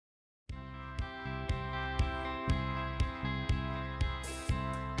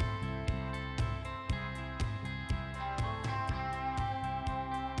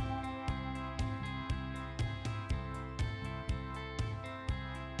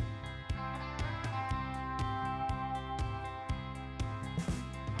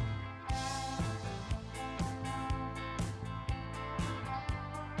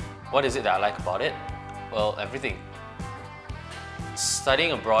What is it that I like about it? Well, everything.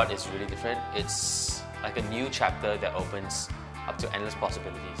 Studying abroad is really different. It's like a new chapter that opens up to endless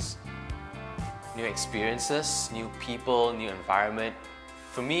possibilities. New experiences, new people, new environment.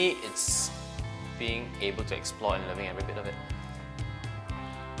 For me, it's being able to explore and loving every bit of it.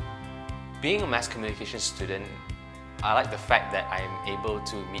 Being a mass communication student, I like the fact that I'm able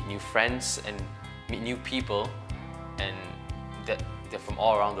to meet new friends and meet new people, and that they're from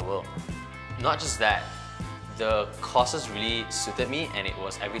all around the world. Not just that, the courses really suited me and it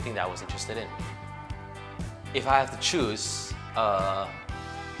was everything that I was interested in. If I have to choose,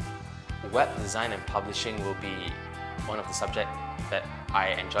 web design and publishing will be one of the subjects that I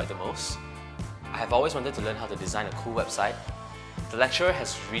enjoyed the most. I have always wanted to learn how to design a cool website. The lecturer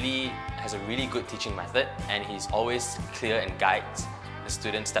has a really good teaching method, and he's always clear and guides the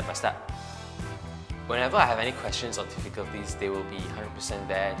students step by step. Whenever I have any questions or difficulties, they will be 100%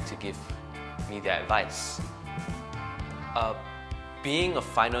 there to give me their advice. Being a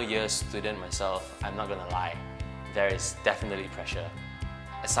final year student myself, I'm not gonna lie, there is definitely pressure.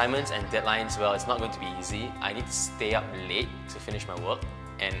 Assignments and deadlines, well, it's not going to be easy. I need to stay up late to finish my work,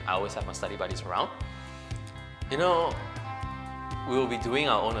 and I always have my study buddies around. You know, we will be doing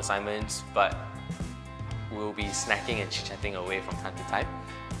our own assignments, but we'll be snacking and chit-chatting away from time to time.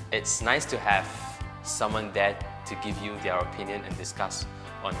 It's nice to have someone there to give you their opinion and discuss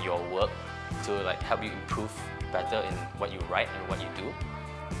on your work to like help you improve better in what you write and what you do.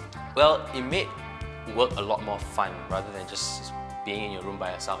 Well, it made work a lot more fun rather than just being in your room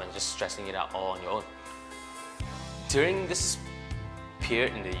by yourself and just stressing it out all on your own. During this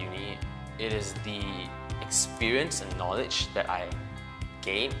period in the uni, it is the experience and knowledge that I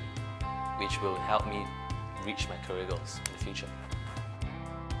gain which will help me reach my career goals in the future.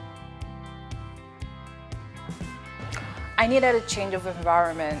 I needed a change of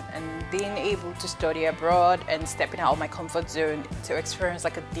environment, and being able to study abroad and stepping out of my comfort zone to experience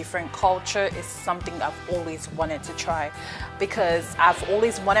like a different culture is something I've always wanted to try, because I've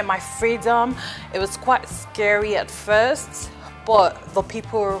always wanted my freedom. It was quite scary at first, but the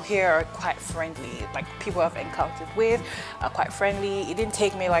people here are quite friendly. Like people I've encountered with are quite friendly. It didn't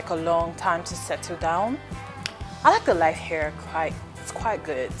take me like a long time to settle down. I like the life here it's quite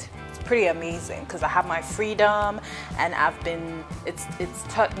good. Pretty amazing because I have my freedom, and it's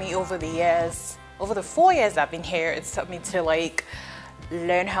taught me over the years, over the 4 years I've been here, it's taught me to like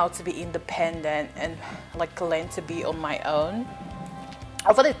learn how to be independent and like learn to be on my own.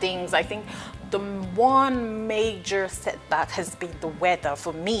 Of other things, I think the one major setback has been the weather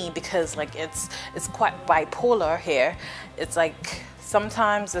for me, because like it's quite bipolar here. It's like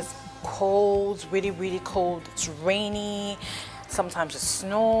sometimes it's cold, really cold, it's rainy, sometimes it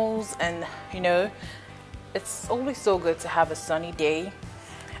snows, and you know, it's always so good to have a sunny day.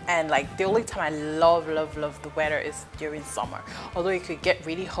 And like the only time I love the weather is during summer, although it could get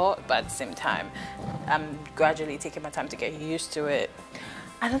really hot, but at the same time I'm gradually taking my time to get used to it.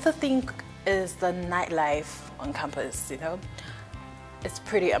 Another thing is the nightlife on campus. You know, it's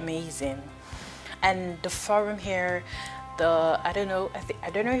pretty amazing. And the forum here, I don't know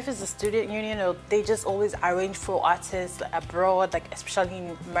if it's the student union or they just always arrange for artists abroad, like especially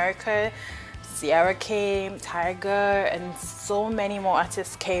in America. Sierra came, Tiger, and so many more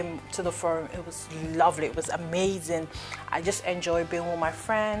artists came to the forum. It was lovely, it was amazing. I just enjoy being with my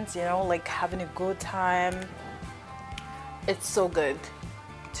friends, you know, like having a good time. It's so good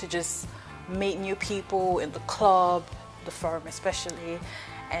to just meet new people in the club, the forum especially,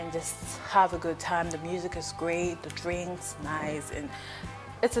 and just have a good time. The music is great, the drinks nice, and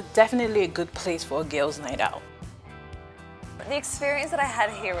it's definitely a good place for a girls' night out. The experience that I had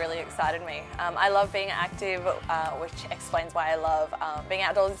here really excited me. I love being active, which explains why I love being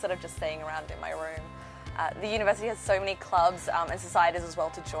outdoors instead of just staying around in my room. The university has so many clubs and societies as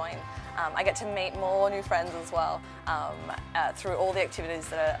well to join. I get to meet more new friends as well through all the activities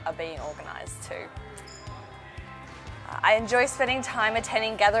that are being organised too. I enjoy spending time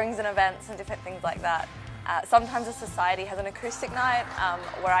attending gatherings and events and different things like that. Sometimes a society has an acoustic night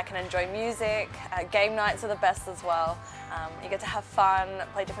where I can enjoy music. Game nights are the best as well. You get to have fun,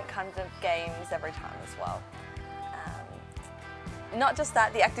 play different kinds of games every time as well. Not just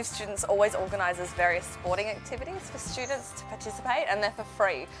that, the active students always organises various sporting activities for students to participate, and they're for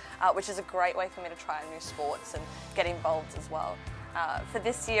free, which is a great way for me to try new sports and get involved as well. For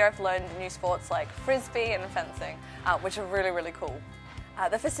this year I've learned new sports like frisbee and fencing, which are really cool.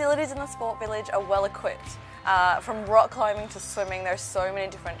 The facilities in the sport village are well equipped. From rock climbing to swimming, there are so many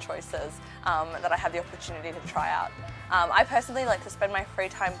different choices that I have the opportunity to try out. I personally like to spend my free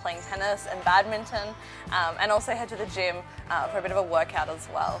time playing tennis and badminton, and also head to the gym for a bit of a workout as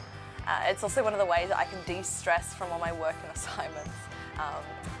well. It's also one of the ways that I can de-stress from all my work and assignments.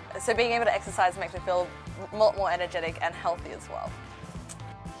 So being able to exercise makes me feel a lot more energetic and healthy as well.